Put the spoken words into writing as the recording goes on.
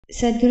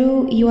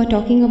Sadhguru, you are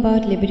talking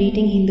about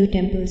liberating Hindu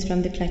temples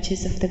from the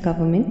clutches of the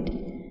government.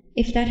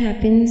 If that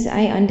happens,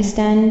 I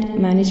understand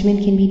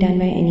management can be done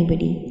by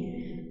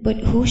anybody. But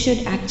who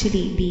should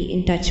actually be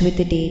in touch with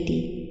the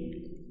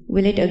deity?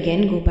 Will it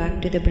again go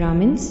back to the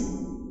Brahmins?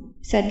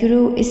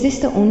 Sadhguru, is this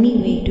the only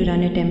way to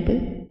run a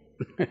temple?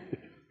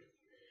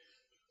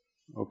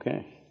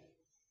 Okay.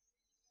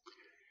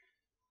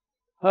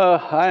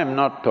 I am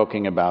not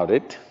talking about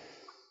it.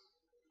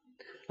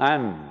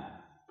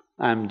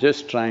 I'm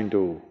just trying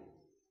to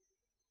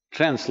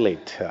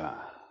translate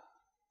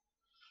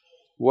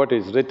what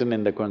is written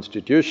in the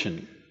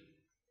constitution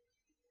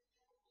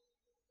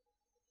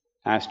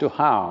as to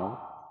how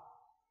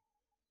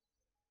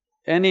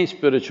any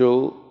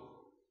spiritual,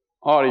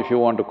 or if you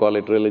want to call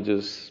it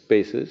religious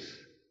spaces,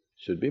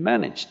 should be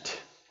managed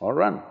or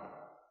run.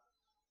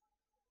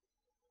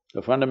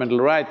 The fundamental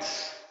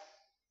rights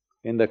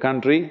in the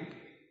country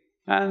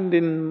and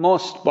in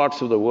most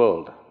parts of the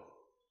world,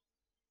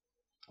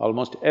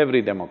 almost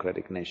every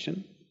democratic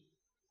nation,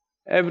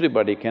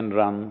 everybody can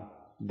run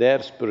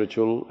their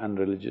spiritual and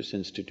religious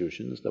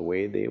institutions the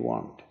way they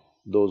want.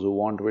 Those who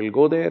want will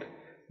go there,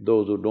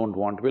 those who don't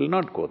want will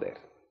not go there.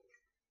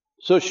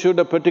 So should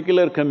a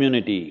particular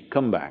community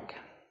come back,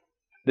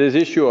 this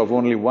issue of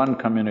only one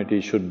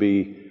community should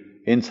be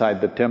inside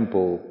the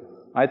temple,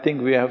 I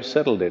think we have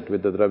settled it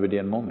with the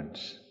Dravidian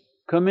movements.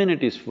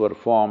 Communities were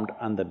formed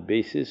on the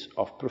basis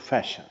of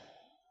profession.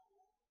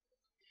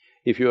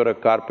 If you are a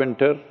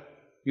carpenter,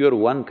 you are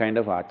one kind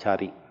of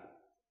achari.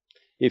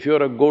 If you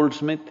are a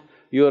goldsmith,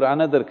 you are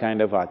another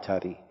kind of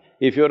achari.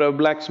 If you are a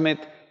blacksmith,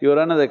 you are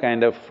another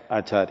kind of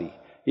achari.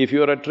 If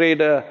you are a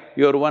trader,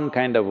 you are one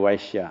kind of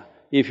vaishya.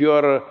 If you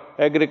are an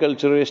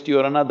agriculturist, you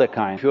are another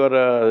kind. If you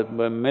are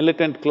a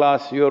militant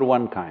class, you are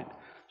one kind.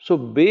 So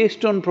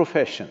based on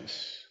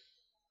professions,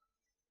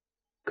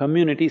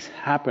 communities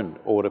happened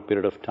over a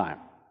period of time.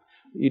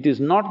 It is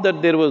not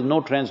that there was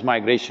no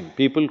transmigration,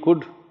 people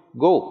could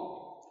go.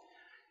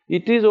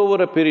 It is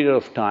over a period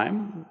of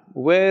time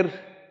where,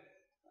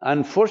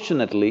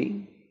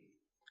 unfortunately,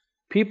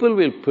 people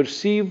will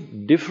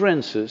perceive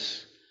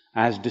differences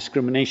as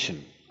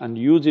discrimination and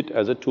use it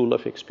as a tool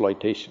of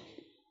exploitation.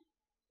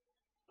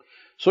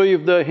 So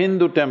if the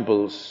Hindu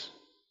temples,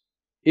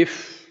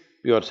 if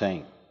you're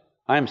saying,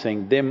 I'm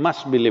saying they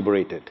must be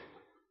liberated.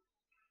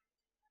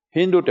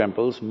 Hindu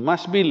temples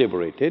must be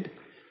liberated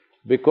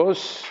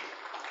because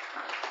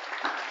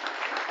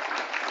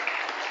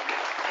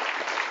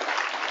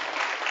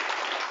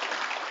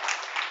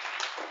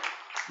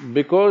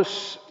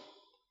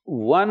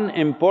one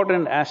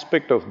important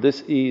aspect of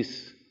this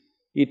is,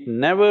 it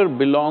never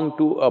belonged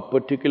to a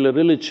particular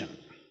religion,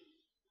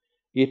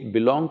 it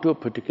belonged to a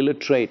particular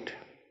trait.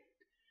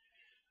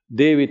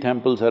 Devi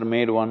temples are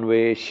made one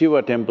way,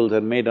 Shiva temples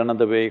are made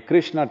another way,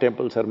 Krishna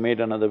temples are made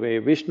another way,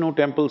 Vishnu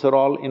temples are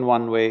all in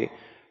one way,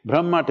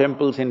 Brahma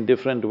temples in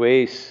different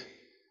ways.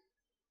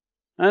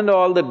 And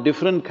all the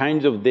different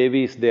kinds of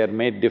Devis, they are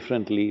made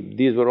differently.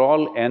 These were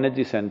all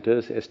energy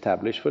centers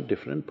established for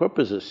different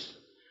purposes.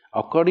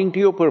 According to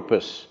your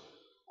purpose,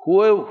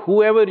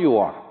 whoever you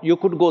are, you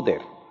could go there.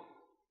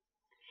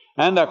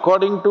 And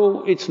according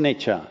to its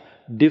nature,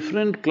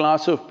 different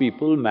class of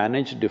people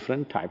manage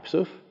different types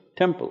of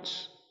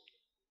temples.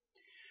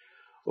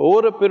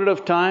 Over a period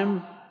of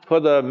time, for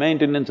the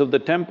maintenance of the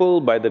temple,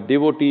 by the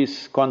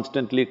devotees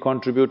constantly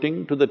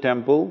contributing to the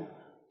temple,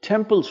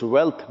 temple's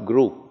wealth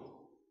grew.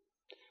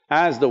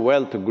 As the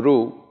wealth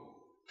grew,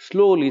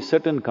 slowly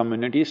certain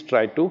communities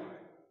tried to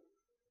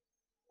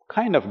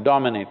kind of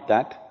dominate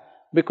that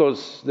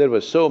because there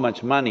was so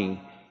much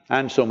money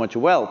and so much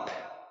wealth,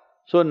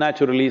 so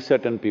naturally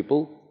certain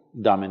people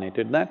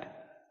dominated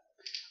that.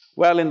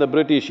 Well, in the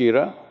British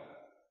era,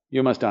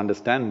 you must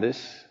understand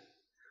this,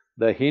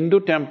 the Hindu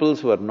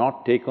temples were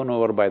not taken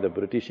over by the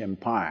British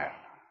Empire.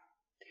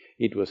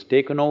 It was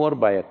taken over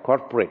by a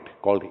corporate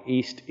called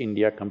East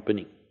India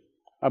Company.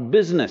 A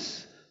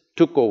business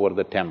took over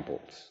the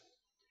temples.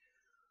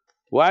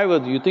 Why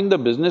was… you think the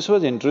business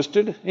was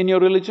interested in your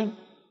religion?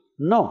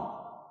 No,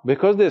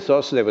 because they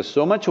saw there was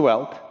so much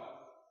wealth,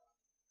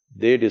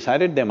 they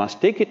decided they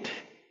must take it.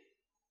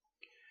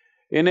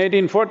 In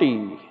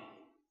 1840,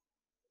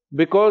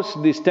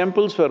 because these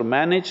temples were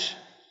managed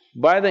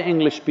by the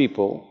English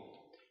people,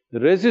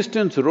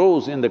 resistance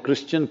rose in the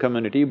Christian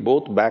community,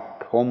 both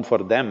back home for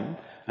them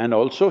and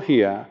also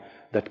here,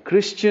 that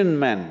Christian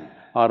men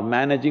are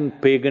managing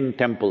pagan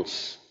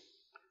temples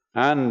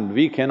and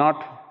we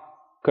cannot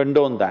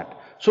condone that.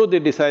 So they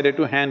decided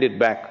to hand it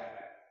back.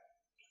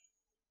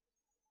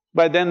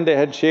 By then they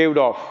had shaved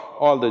off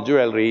all the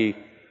jewelry,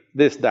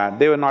 this, that.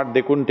 They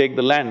couldn't take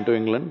the land to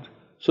England,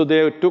 so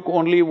they took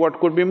only what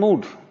could be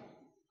moved.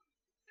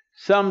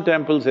 Some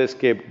temples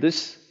escaped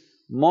this,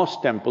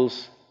 most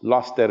temples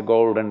lost their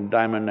gold and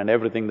diamond and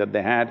everything that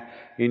they had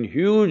in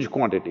huge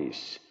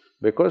quantities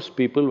because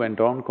people went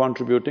on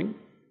contributing.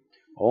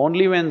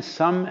 Only when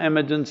some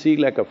emergency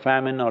like a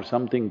famine or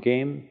something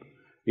came,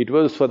 it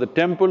was for the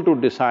temple to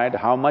decide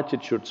how much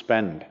it should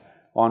spend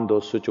on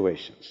those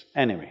situations.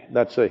 Anyway,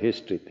 that's a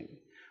history thing.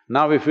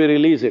 Now if we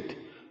release it,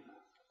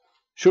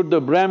 Should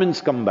the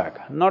Brahmins come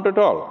back? Not at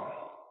all.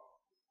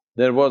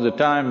 There was a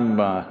time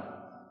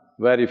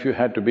where if you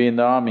had to be in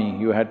the army,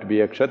 you had to be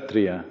a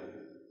Kshatriya.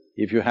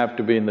 If you have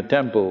to be in the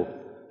temple,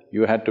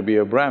 you had to be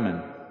a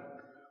Brahmin.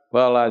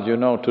 Well, as you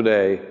know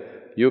today,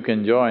 you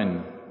can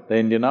join the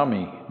Indian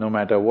army no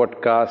matter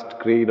what caste,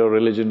 creed or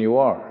religion you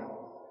are.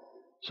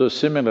 So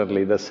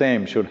similarly, the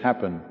same should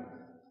happen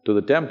to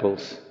the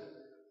temples.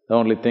 The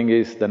only thing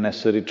is the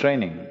necessary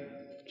training.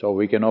 So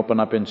we can open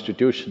up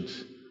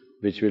institutions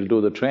which will do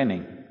the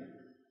training.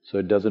 So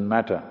it doesn't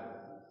matter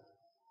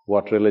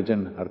what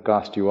religion or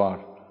caste you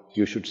are,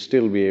 you should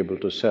still be able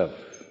to serve.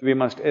 We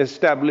must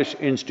establish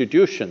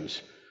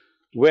institutions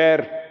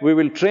where we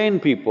will train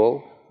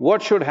people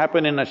what should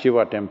happen in a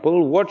Shiva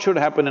temple, what should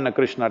happen in a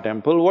Krishna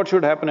temple, what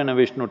should happen in a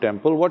Vishnu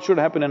temple, what should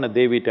happen in a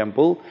Devi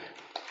temple.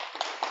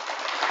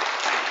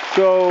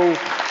 So,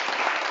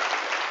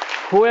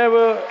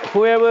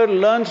 whoever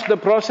learns the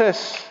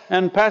process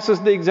and passes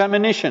the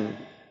examination,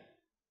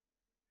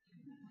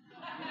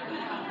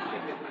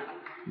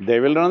 they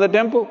will run the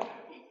temple.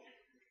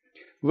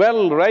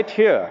 Well, right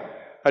here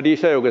at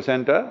Isha Yoga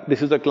Center,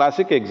 this is a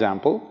classic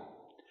example.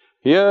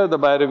 Here the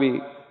Bhairavi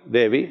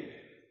Devi,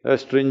 a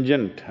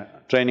stringent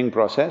training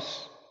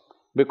process,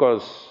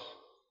 because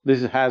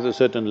this has a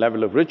certain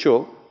level of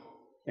ritual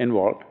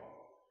involved.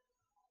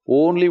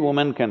 Only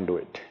women can do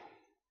it.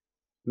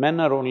 Men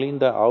are only in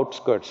the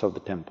outskirts of the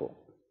temple.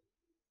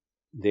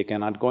 They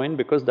cannot go in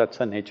because that's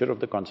the nature of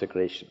the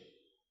consecration.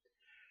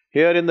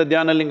 Here in the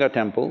Dhyanalinga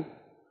temple,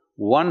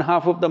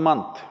 1/2 of the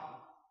month,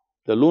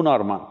 the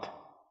lunar month,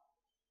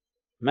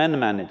 men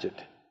manage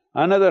it.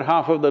 Another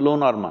half of the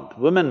lunar month,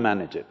 women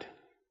manage it.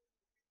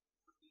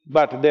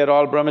 But they're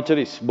all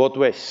brahmacharis, both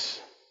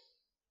ways.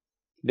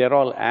 They're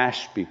all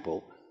ash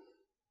people,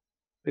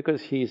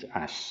 because he is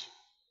ash.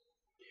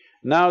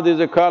 Now there's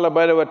a Kala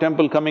Bhairava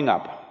temple coming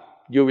up.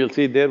 You will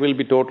see there will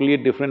be totally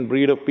a different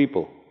breed of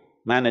people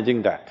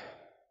managing that.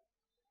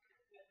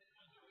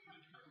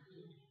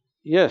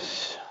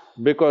 Yes,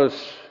 because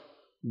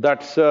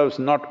that serves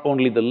not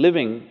only the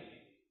living,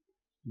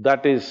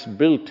 that is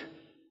built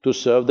to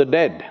serve the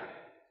dead.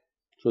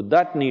 So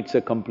that needs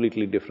a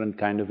completely different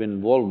kind of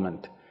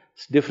involvement,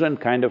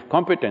 different kind of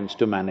competence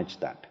to manage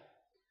that.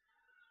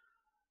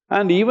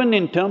 And even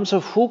in terms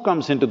of who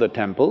comes into the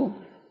temple,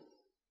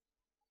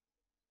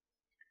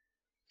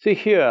 see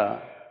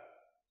here,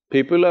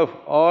 people of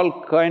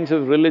all kinds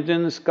of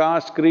religions,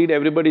 caste, creed,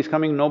 everybody's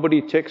coming,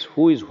 nobody checks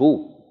who is who,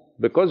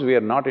 because we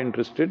are not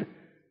interested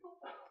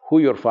who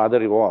your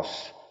father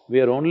was, we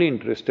are only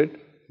interested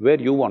where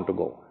you want to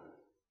go.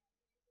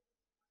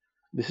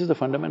 This is the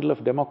fundamental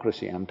of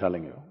democracy, I'm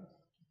telling you.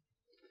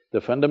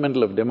 The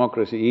fundamental of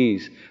democracy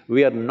is,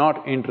 we are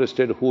not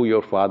interested who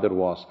your father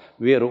was,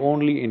 we are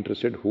only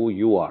interested who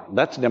you are.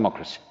 That's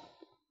democracy.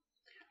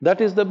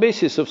 That is the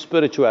basis of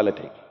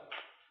spirituality.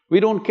 We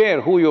don't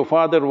care who your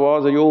father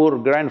was or your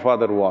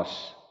grandfather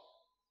was,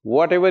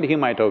 whatever he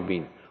might have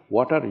been.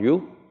 What are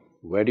you?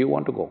 Where do you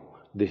want to go?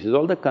 This is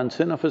all the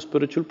concern of a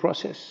spiritual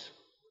process.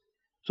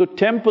 So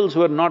temples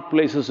were not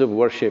places of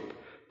worship.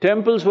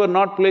 Temples were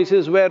not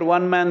places where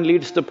one man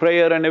leads the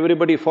prayer and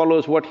everybody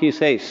follows what he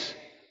says.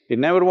 It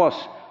never was.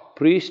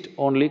 Priest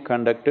only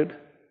conducted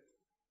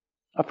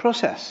a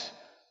process.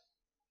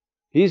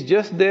 He's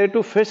just there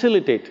to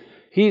facilitate.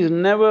 He's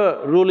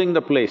never ruling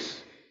the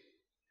place.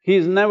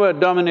 He's never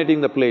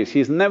dominating the place.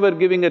 He's never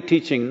giving a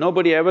teaching.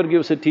 Nobody ever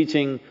gives a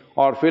teaching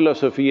or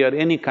philosophy or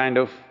any kind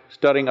of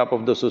stirring up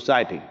of the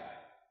society.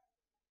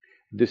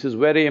 This is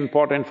very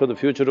important for the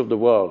future of the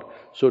world.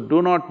 So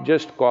do not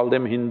just call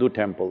them Hindu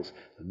temples.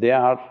 They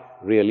are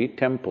really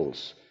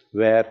temples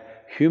where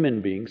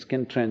human beings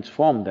can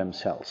transform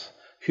themselves.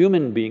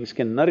 Human beings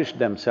can nourish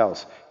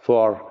themselves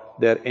for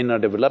their inner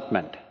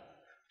development.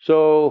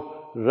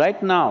 So,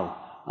 right now,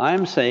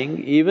 I'm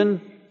saying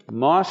even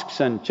mosques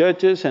and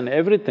churches and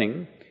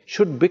everything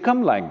should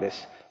become like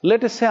this.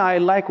 Let us say I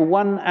like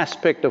one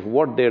aspect of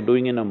what they're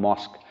doing in a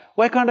mosque,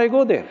 why can't I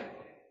go there?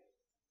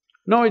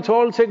 No, it's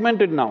all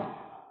segmented now.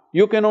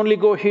 You can only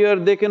go here,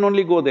 they can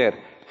only go there.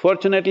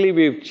 Fortunately,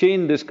 we've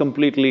changed this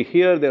completely.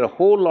 Here, there are a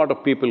whole lot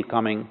of people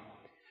coming.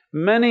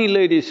 Many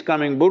ladies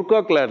coming,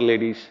 burqa-clad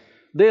ladies,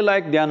 they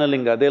like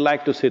Dhyanalinga, they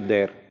like to sit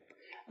there.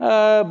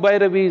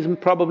 Bhairavi is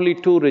probably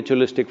too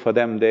ritualistic for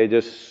them, they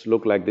just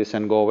look like this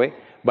and go away.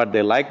 But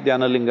they like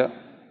Dhyanalinga,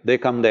 they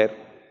come there.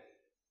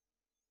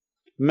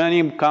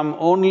 Many come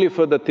only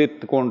for the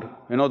Tirth Kund,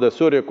 the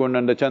Surya Kund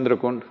and the Chandra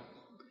Kund.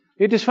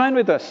 It is fine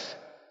with us.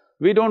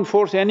 We don't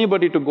force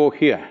anybody to go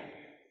here.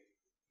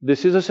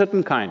 This is a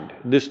certain kind,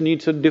 this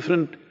needs a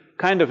different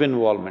kind of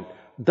involvement,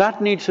 that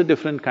needs a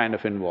different kind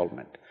of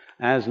involvement.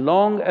 As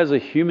long as a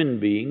human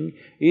being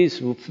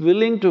is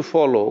willing to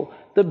follow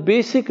the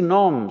basic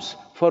norms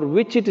for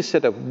which it is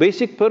set up,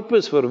 basic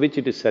purpose for which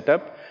it is set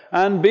up,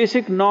 and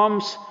basic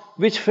norms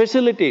which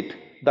facilitate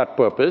that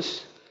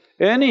purpose,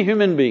 any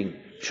human being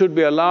should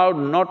be allowed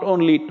not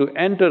only to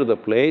enter the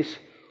place,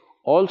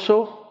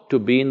 also to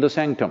be in the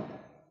sanctum.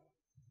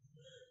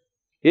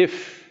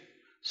 If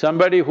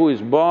somebody who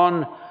is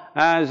born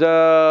as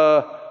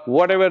a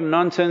whatever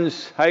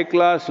nonsense, high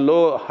class,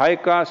 low… high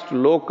caste,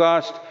 low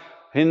caste,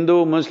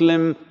 Hindu,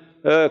 Muslim,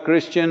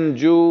 Christian,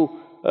 Jew,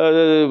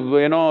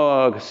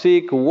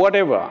 Sikh,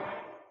 whatever.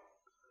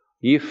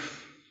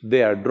 If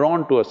they are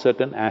drawn to a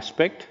certain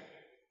aspect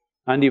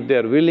and if they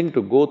are willing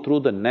to go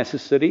through the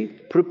necessary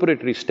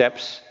preparatory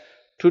steps,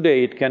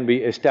 today it can be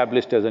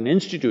established as an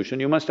institution.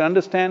 You must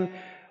understand,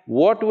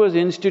 what was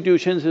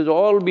institutions has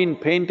all been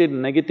painted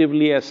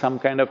negatively as some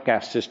kind of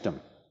caste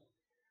system.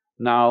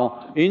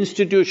 Now,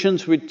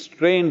 institutions which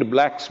trained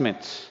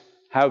blacksmiths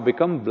have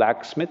become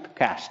blacksmith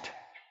caste.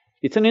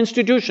 It's an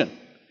institution.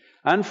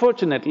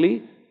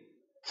 Unfortunately,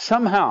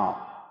 somehow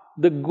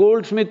the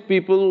goldsmith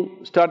people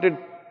started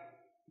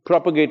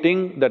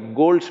propagating that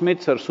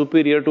goldsmiths are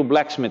superior to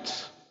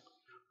blacksmiths.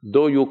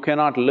 Though you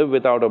cannot live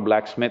without a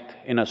blacksmith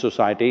in a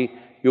society,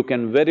 you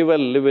can very well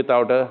live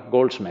without a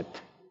goldsmith.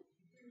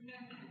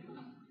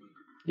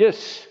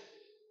 Yes.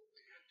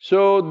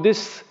 So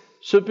this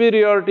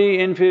superiority,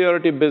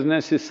 inferiority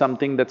business is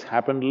something that's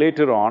happened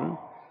later on.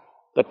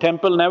 The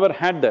temple never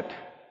had that.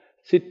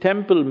 See,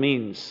 temple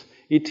means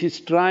it is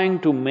trying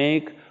to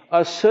make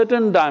a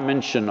certain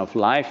dimension of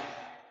life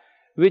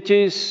which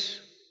is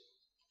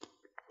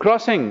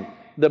crossing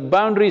the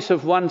boundaries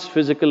of one's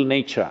physical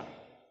nature,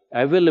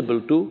 available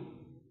to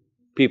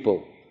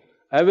people,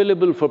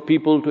 available for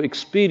people to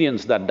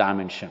experience that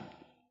dimension.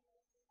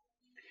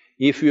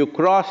 If you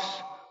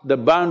cross the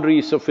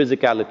boundaries of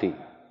physicality,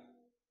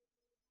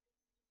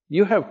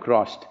 you have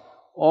crossed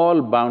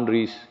all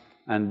boundaries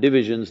and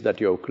divisions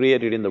that you have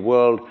created in the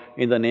world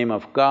in the name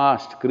of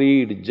caste,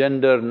 creed,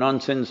 gender,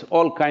 nonsense,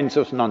 all kinds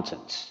of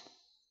nonsense.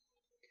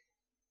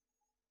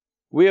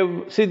 We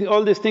have… see,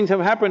 all these things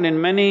have happened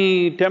in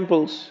many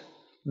temples.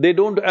 They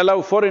don't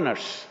allow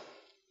foreigners.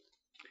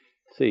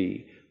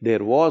 See,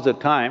 there was a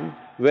time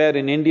where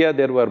in India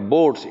there were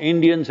boards,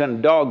 Indians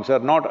and dogs are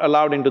not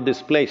allowed into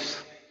this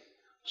place.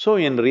 So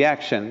in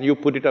reaction, you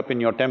put it up in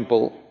your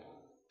temple,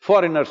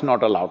 foreigners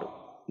not allowed.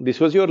 This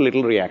was your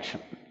little reaction.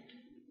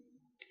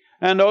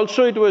 And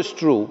also it was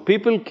true,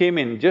 people came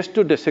in just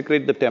to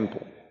desecrate the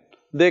temple.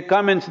 They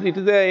come in…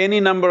 there are any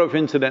number of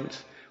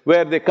incidents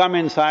where they come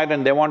inside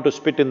and they want to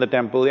spit in the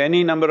temple,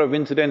 any number of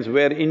incidents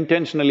where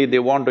intentionally they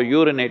want to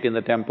urinate in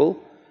the temple.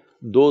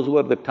 Those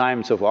were the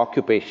times of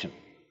occupation.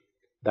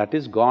 That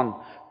is gone.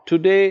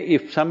 Today,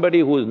 if somebody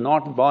who is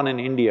not born in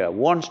India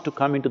wants to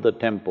come into the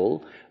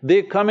temple,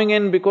 they're coming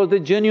in because they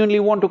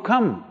genuinely want to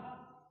come,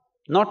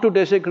 not to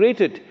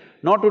desecrate it,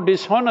 not to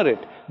dishonor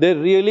it. They're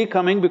really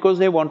coming because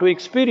they want to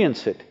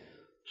experience it.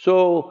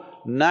 So,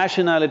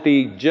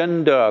 nationality,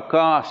 gender,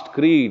 caste,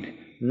 creed,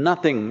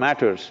 nothing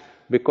matters,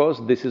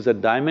 because this is a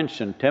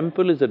dimension,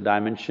 temple is a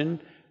dimension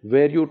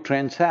where you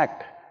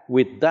transact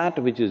with that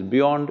which is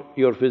beyond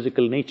your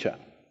physical nature.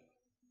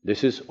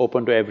 This is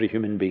open to every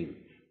human being,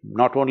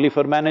 not only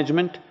for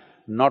management,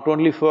 not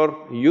only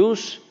for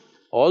use,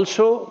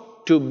 also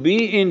to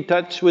be in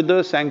touch with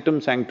the sanctum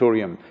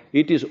sanctorium.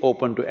 It is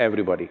open to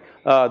everybody.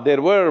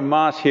 There were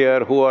mass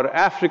here who are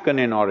African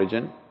in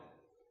origin.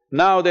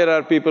 Now there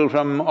are people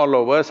from all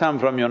over, some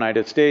from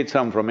United States,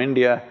 some from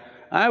India.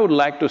 I would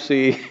like to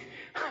see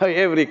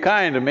every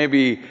kind,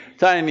 maybe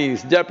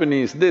Chinese,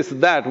 Japanese, this,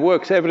 that,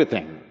 works,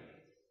 everything.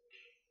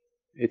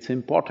 It's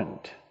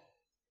important.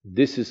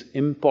 This is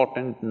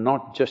important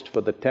not just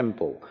for the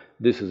temple,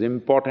 this is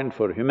important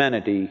for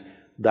humanity,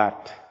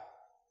 that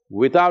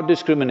without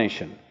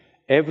discrimination,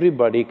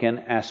 everybody can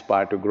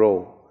aspire to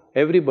grow,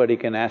 everybody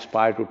can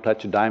aspire to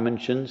touch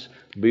dimensions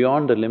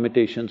beyond the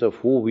limitations of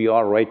who we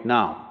are right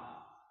now.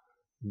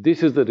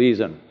 This is the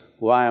reason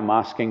why I'm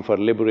asking for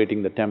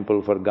liberating the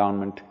temple for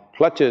government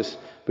clutches,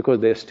 because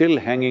they're still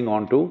hanging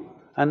on to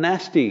a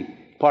nasty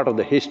part of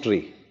the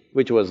history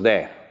which was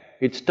there.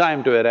 It's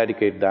time to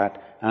eradicate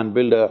that and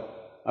build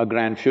a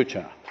grand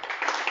future.